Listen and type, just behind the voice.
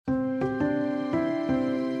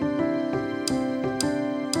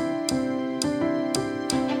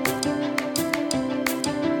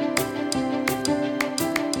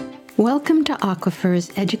Welcome to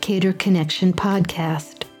Aquifer's Educator Connection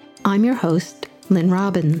podcast. I'm your host, Lynn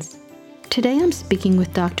Robbins. Today I'm speaking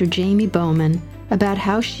with Dr. Jamie Bowman about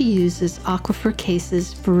how she uses Aquifer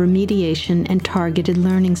cases for remediation and targeted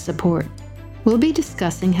learning support. We'll be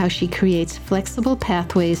discussing how she creates flexible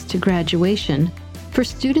pathways to graduation for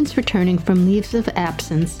students returning from leaves of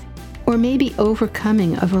absence or maybe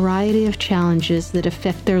overcoming a variety of challenges that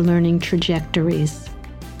affect their learning trajectories.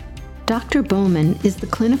 Dr. Bowman is the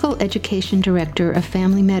Clinical Education Director of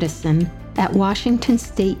Family Medicine at Washington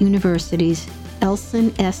State University's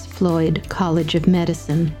Elson S. Floyd College of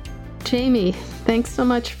Medicine. Jamie, thanks so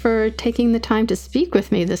much for taking the time to speak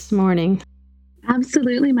with me this morning.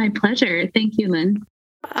 Absolutely, my pleasure. Thank you, Lynn.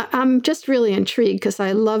 I'm just really intrigued because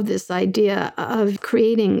I love this idea of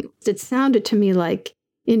creating, it sounded to me like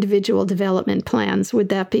individual development plans. Would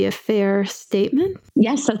that be a fair statement?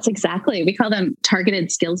 Yes, that's exactly. We call them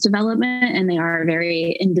targeted skills development, and they are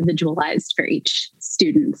very individualized for each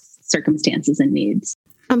student's circumstances and needs.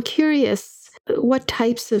 I'm curious what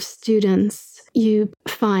types of students you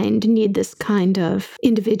find need this kind of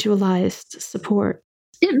individualized support.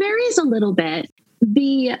 It varies a little bit.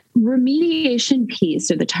 The remediation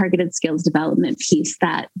piece or the targeted skills development piece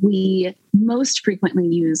that we most frequently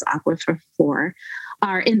use Aquifer for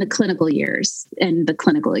are in the clinical years and the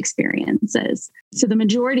clinical experiences. So the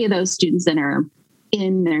majority of those students then are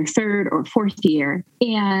in their third or fourth year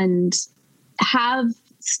and have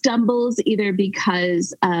stumbles either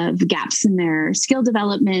because of gaps in their skill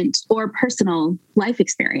development or personal life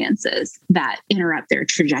experiences that interrupt their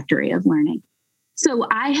trajectory of learning. So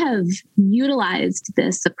I have utilized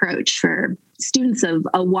this approach for students of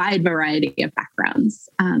a wide variety of backgrounds.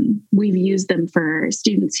 We've used them for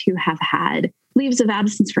students who have had leaves of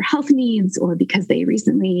absence for health needs, or because they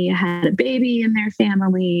recently had a baby in their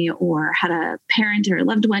family, or had a parent or a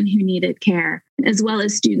loved one who needed care, as well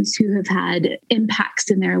as students who have had impacts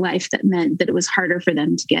in their life that meant that it was harder for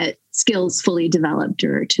them to get skills fully developed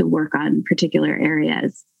or to work on particular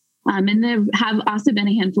areas. And there have also been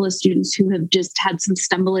a handful of students who have just had some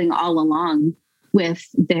stumbling all along with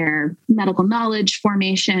their medical knowledge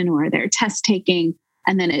formation or their test taking,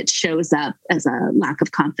 and then it shows up as a lack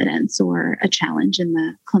of confidence or a challenge in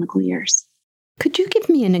the clinical years. Could you give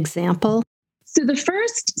me an example? So the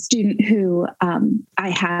first student who I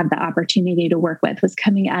had the opportunity to work with was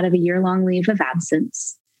coming out of a year-long leave of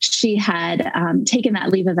absence. She had taken that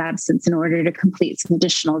leave of absence in order to complete some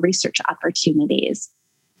additional research opportunities.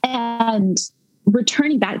 And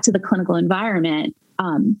returning back to the clinical environment,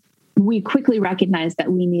 we quickly recognized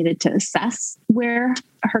that we needed to assess where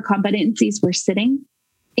her competencies were sitting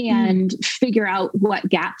and figure out what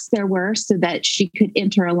gaps there were so that she could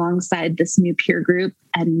enter alongside this new peer group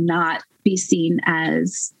and not be seen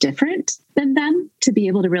as different than them, to be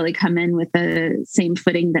able to really come in with the same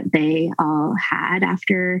footing that they all had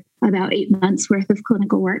after about 8 months worth of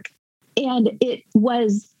clinical work. And it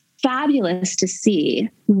was fabulous to see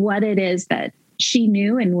what it is that she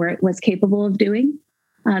knew and was capable of doing.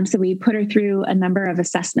 So we put her through a number of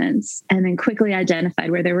assessments and then quickly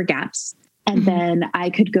identified where there were gaps. And then I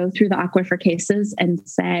could go through the Aquifer cases and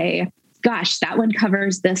say, gosh, that one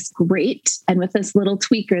covers this great. And with this little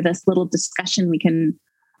tweak or this little discussion, we can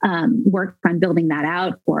work on building that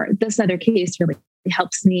out. Or this other case really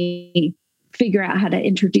helps me figure out how to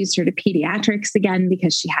introduce her to pediatrics again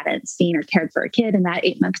because she hadn't seen or cared for a kid in that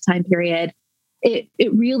 8-month time period. It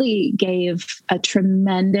really gave a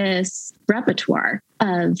tremendous repertoire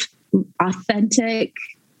of authentic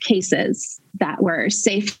cases that were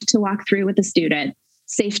safe to walk through with the student,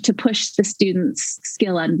 safe to push the student's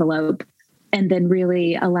skill envelope, and then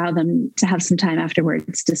really allow them to have some time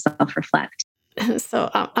afterwards to self-reflect. So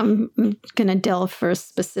I'm going to delve for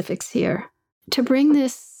specifics here. To bring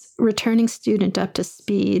this returning student up to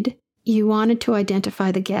speed, you wanted to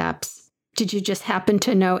identify the gaps. Did you just happen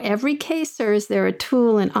to know every case, or is there a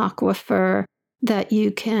tool in Aquifer that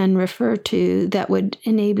you can refer to that would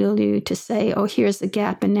enable you to say, oh, here's the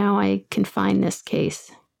gap, and now I can find this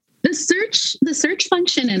case? The search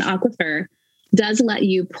function in Aquifer does let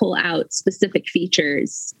you pull out specific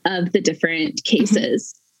features of the different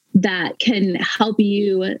cases that can help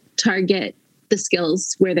you target the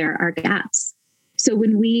skills where there are gaps. So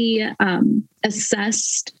when we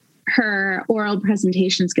assessed her oral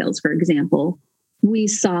presentation skills, for example, we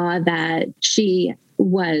saw that she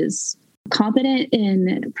was competent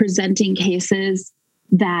in presenting cases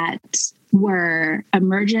that were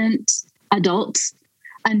emergent, adult,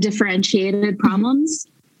 undifferentiated problems.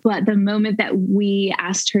 But the moment that we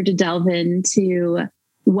asked her to delve into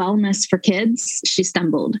wellness for kids, she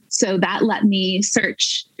stumbled. So that let me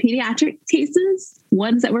search pediatric cases,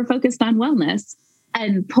 ones that were focused on wellness,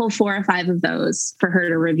 and pull 4 or 5 of those for her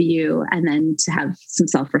to review and then to have some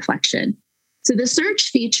self-reflection. So the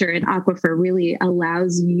search feature in Aquifer really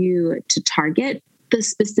allows you to target the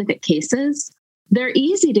specific cases. They're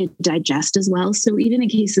easy to digest as well. So even in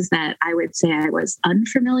cases that I would say I was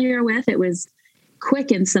unfamiliar with, it was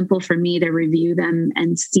quick and simple for me to review them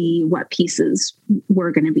and see what pieces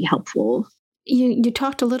were going to be helpful. You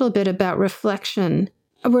talked a little bit about reflection.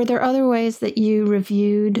 Were there other ways that you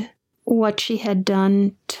reviewed what she had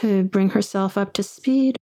done to bring herself up to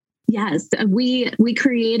speed? Yes, we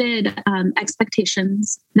created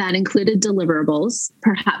expectations that included deliverables.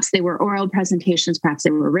 Perhaps they were oral presentations, perhaps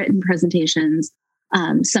they were written presentations.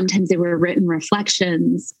 Sometimes they were written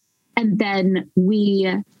reflections. And then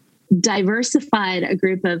we diversified a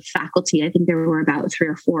group of faculty. I think there were about 3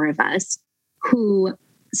 or 4 of us who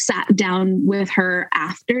sat down with her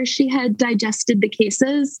after she had digested the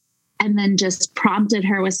cases and then just prompted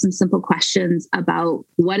her with some simple questions about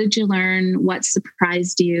what did you learn? What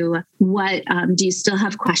surprised you? What do you still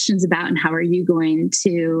have questions about? And how are you going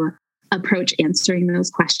to approach answering those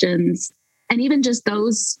questions? And even just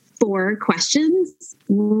those 4 questions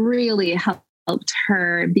really helped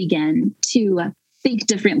her begin to think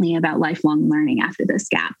differently about lifelong learning after this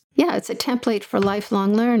gap. Yeah, it's a template for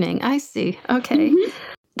lifelong learning. I see. Okay. Mm-hmm.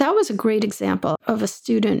 That was a great example of a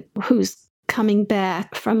student who's coming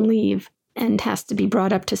back from leave and has to be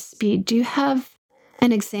brought up to speed. Do you have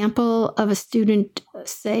an example of a student,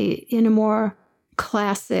 say, in a more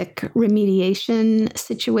classic remediation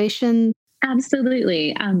situation?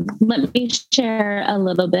 Absolutely. Let me share a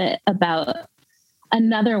little bit about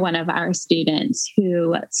another one of our students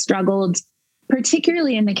who struggled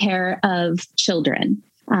particularly in the care of children.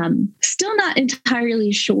 Still not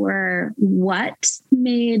entirely sure what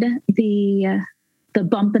made the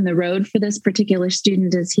bump in the road for this particular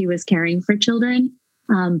student as he was caring for children.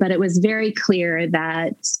 But it was very clear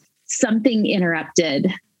that something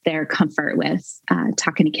interrupted their comfort with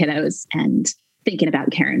talking to kiddos and thinking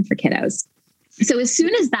about caring for kiddos. So as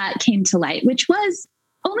soon as that came to light, which was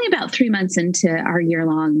only about 3 months into our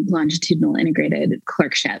year-long longitudinal integrated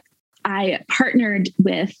clerkship, I partnered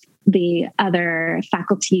with the other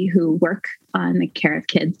faculty who work on the care of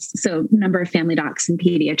kids. So a number of family docs and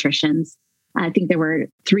pediatricians. I think there were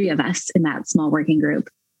 3 of us in that small working group.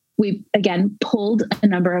 We, again, pulled a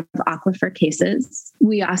number of Aquifer cases.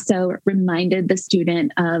 We also reminded the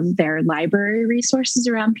student of their library resources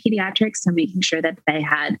around pediatrics, so making sure that they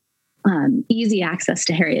had easy access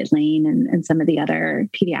to Harriet Lane and some of the other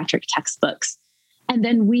pediatric textbooks. And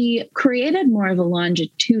then we created more of a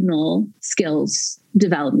longitudinal skills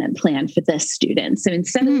development plan for this student. So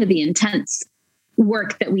instead of the intense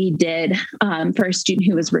work that we did for a student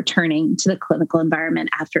who was returning to the clinical environment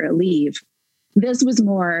after a leave, this was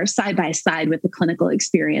more side by side with the clinical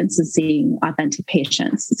experience of seeing authentic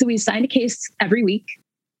patients. So we assigned a case every week.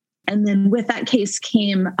 And then with that case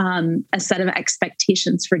came a set of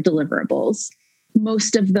expectations for deliverables.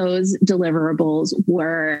 Most of those deliverables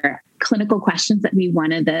were clinical questions that we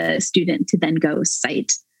wanted the student to then go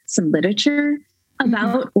cite some literature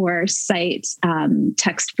about or cite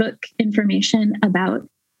textbook information about.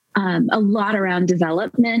 A lot around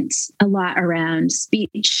development, a lot around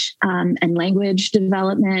speech and language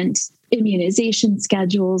development, immunization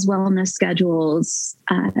schedules, wellness schedules,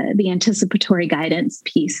 the anticipatory guidance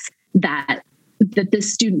piece that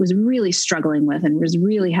this student was really struggling with and was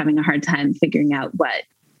really having a hard time figuring out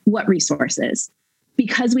what resources.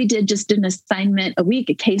 Because we did just an assignment a week,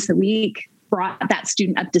 a case a week, brought that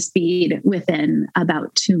student up to speed within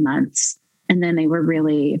about 2 months. And then they were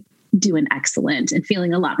really doing excellent and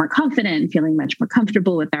feeling a lot more confident and feeling much more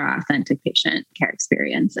comfortable with their authentic patient care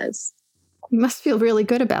experiences. You must feel really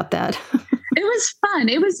good about that. It was fun.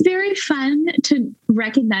 It was very fun to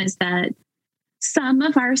recognize that some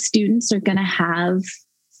of our students are going to have,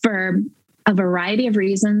 for a variety of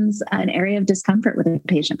reasons, an area of discomfort with a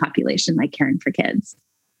patient population like caring for kids.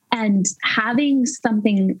 And having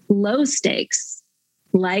something low stakes,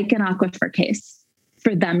 like an Aquifer case,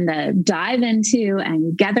 for them to dive into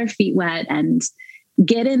and get their feet wet and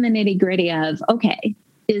get in the nitty gritty of, okay,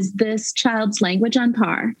 is this child's language on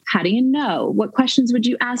par? How do you know? What questions would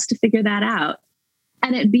you ask to figure that out?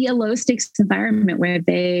 And it be a low stakes environment where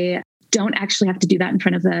they don't actually have to do that in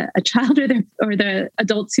front of a child or the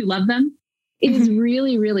adults who love them. It is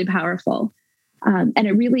really, really powerful. And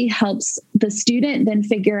it really helps the student then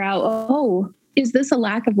figure out, oh, is this a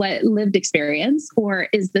lack of lived experience, or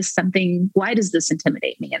is this something, why does this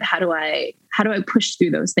intimidate me? And how do I push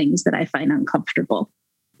through those things that I find uncomfortable?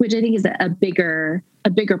 Which I think is a bigger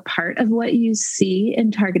part of what you see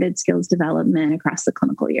in targeted skills development across the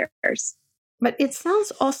clinical years. But it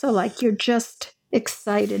sounds also like you're just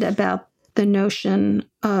excited about the notion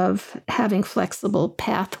of having flexible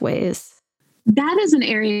pathways. That is an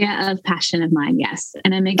area of passion of mine, yes.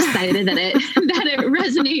 And I'm excited that it that it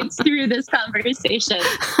resonates through this conversation.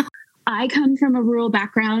 I come from a rural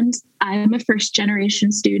background. I'm a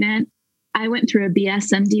first-generation student. I went through a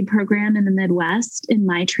BSMD program in the Midwest in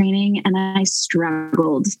my training, and I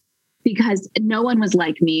struggled because no one was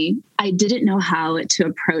like me. I didn't know how to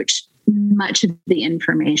approach much of the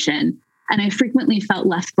information. And I frequently felt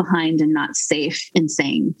left behind and not safe in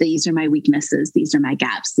saying, these are my weaknesses, these are my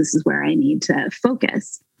gaps, this is where I need to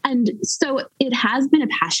focus. And so it has been a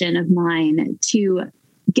passion of mine to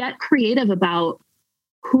get creative about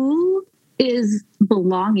who is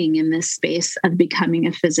belonging in this space of becoming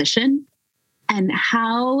a physician, and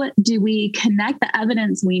how do we connect the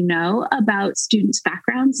evidence we know about students'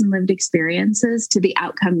 backgrounds and lived experiences to the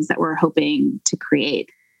outcomes that we're hoping to create,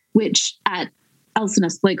 which at Elson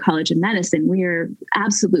S. Floyd College of Medicine, we are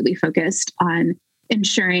absolutely focused on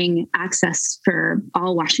ensuring access for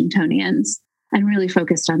all Washingtonians and really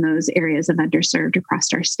focused on those areas of underserved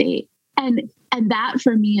across our state. And that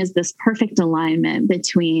for me is this perfect alignment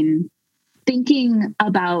between thinking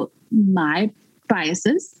about my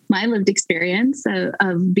biases, my lived experience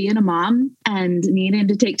of being a mom and needing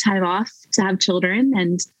to take time off to have children,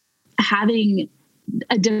 and having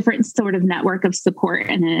a different sort of network of support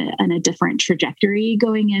and a different trajectory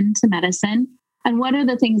going into medicine. And what are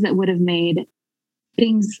the things that would have made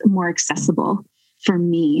things more accessible for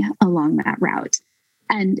me along that route?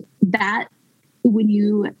 And that, when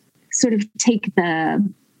you sort of take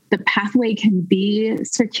the pathway can be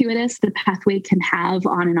circuitous, the pathway can have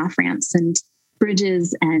on and off ramps and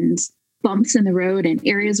bridges and bumps in the road and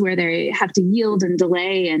areas where they have to yield and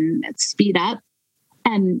delay and speed up.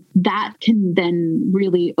 And that can then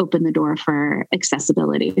really open the door for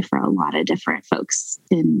accessibility for a lot of different folks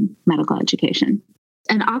in medical education.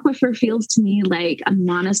 And Aquifer feels to me like a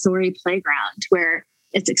Montessori playground where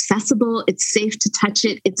it's accessible, it's safe to touch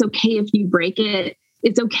it, it's okay if you break it,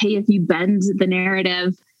 it's okay if you bend the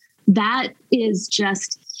narrative. That is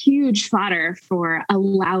just huge fodder for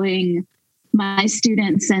allowing my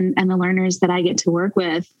students and the learners that I get to work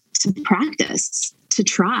with to practice, to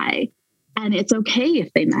try. And it's okay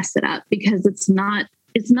if they mess it up, because it's not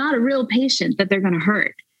a real patient that they're going to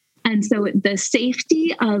hurt. And so the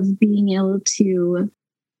safety of being able to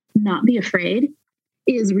not be afraid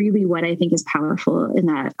is really what I think is powerful in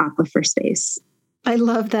that Aquifer space. I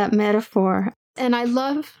love that metaphor. And I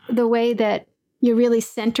love the way that you're really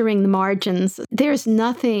centering the margins. There's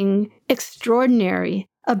nothing extraordinary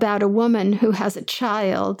about a woman who has a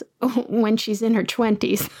child when she's in her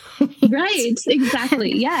 20s. Right,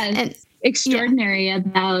 exactly. Yes. And extraordinary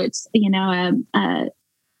about,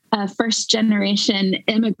 a first generation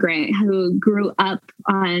immigrant who grew up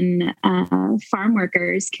on a farm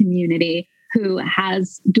workers community who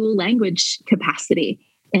has dual language capacity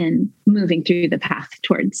in moving through the path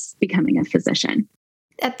towards becoming a physician.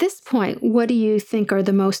 At this point, what do you think are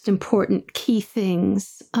the most important key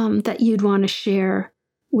things that you'd want to share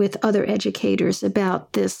with other educators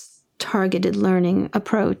about this targeted learning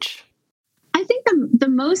approach? I think the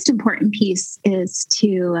most important piece is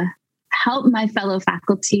to help my fellow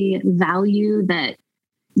faculty value that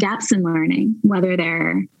gaps in learning, whether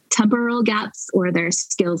they're temporal gaps or they're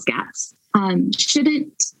skills gaps,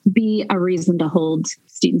 shouldn't be a reason to hold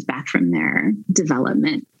students back from their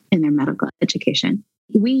development in their medical education.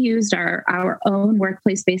 We used our own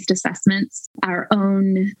workplace-based assessments, our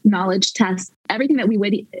own knowledge tests, everything that we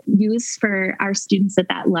would use for our students at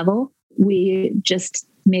that level. We just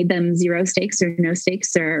made them 0 stakes or no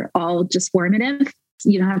stakes or all just formative.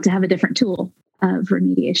 You don't have to have a different tool of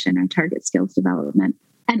remediation or target skills development.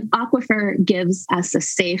 And Aquifer gives us a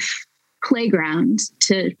safe playground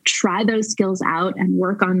to try those skills out and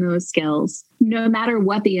work on those skills, no matter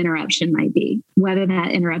what the interruption might be, whether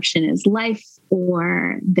that interruption is life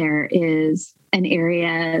or there is an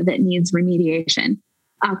area that needs remediation.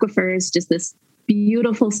 Aquifer is just this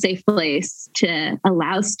beautiful, safe place to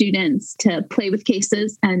allow students to play with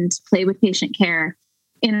cases and play with patient care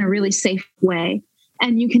in a really safe way.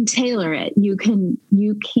 And you can tailor it. You can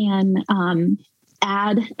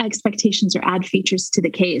add expectations or add features to the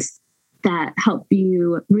case that help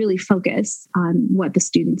you really focus on what the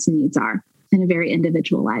student's needs are in a very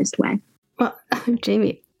individualized way. Well,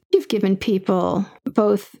 Jamie, you've given people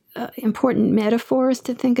both important metaphors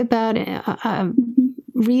to think about,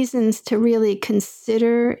 reasons to really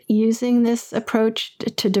consider using this approach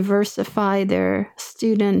to diversify their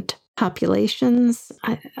student populations.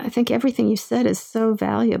 I think everything you said is so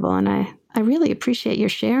valuable, and I really appreciate your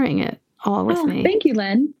sharing it all with me. Thank you,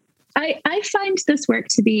 Lynn. I find this work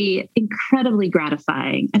to be incredibly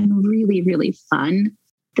gratifying and really, really fun.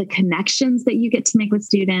 The connections that you get to make with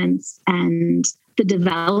students and the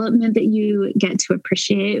development that you get to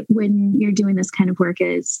appreciate when you're doing this kind of work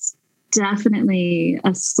is definitely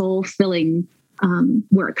a soul-filling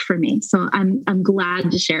work for me. So I'm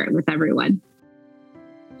glad to share it with everyone.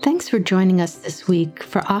 Thanks for joining us this week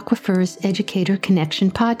for Aquifer's Educator Connection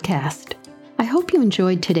podcast. I hope you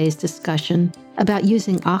enjoyed today's discussion about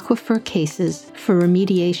using Aquifer cases for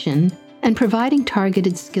remediation and providing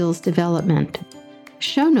targeted skills development.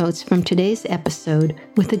 Show notes from today's episode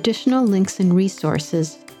with additional links and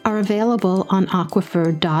resources are available on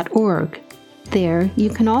aquifer.org. There, you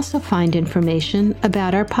can also find information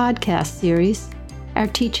about our podcast series, our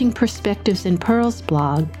Teaching Perspectives in Pearls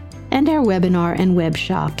blog, and our webinar and web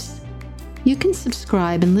shops. You can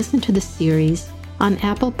subscribe and listen to the series on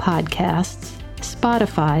Apple Podcasts,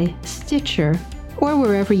 Spotify, Stitcher, or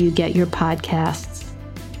wherever you get your podcasts.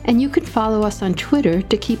 And you can follow us on Twitter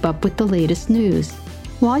to keep up with the latest news.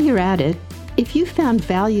 While you're at it, if you found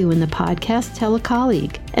value in the podcast, tell a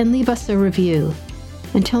colleague and leave us a review.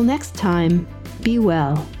 Until next time, be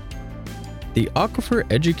well. The Aquifer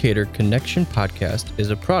Educator Connection podcast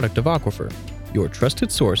is a product of Aquifer, your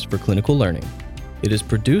trusted source for clinical learning. It is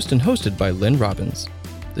produced and hosted by Lynn Robbins.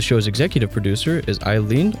 The show's executive producer is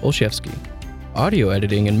Eileen Olszewski. Audio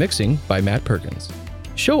editing and mixing by Matt Perkins.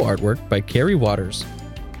 Show artwork by Carrie Waters.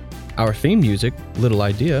 Our theme music, Little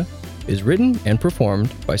Idea, is written and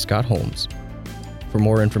performed by Scott Holmes. For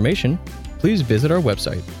more information, please visit our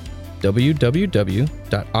website,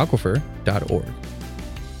 www.aquifer.org.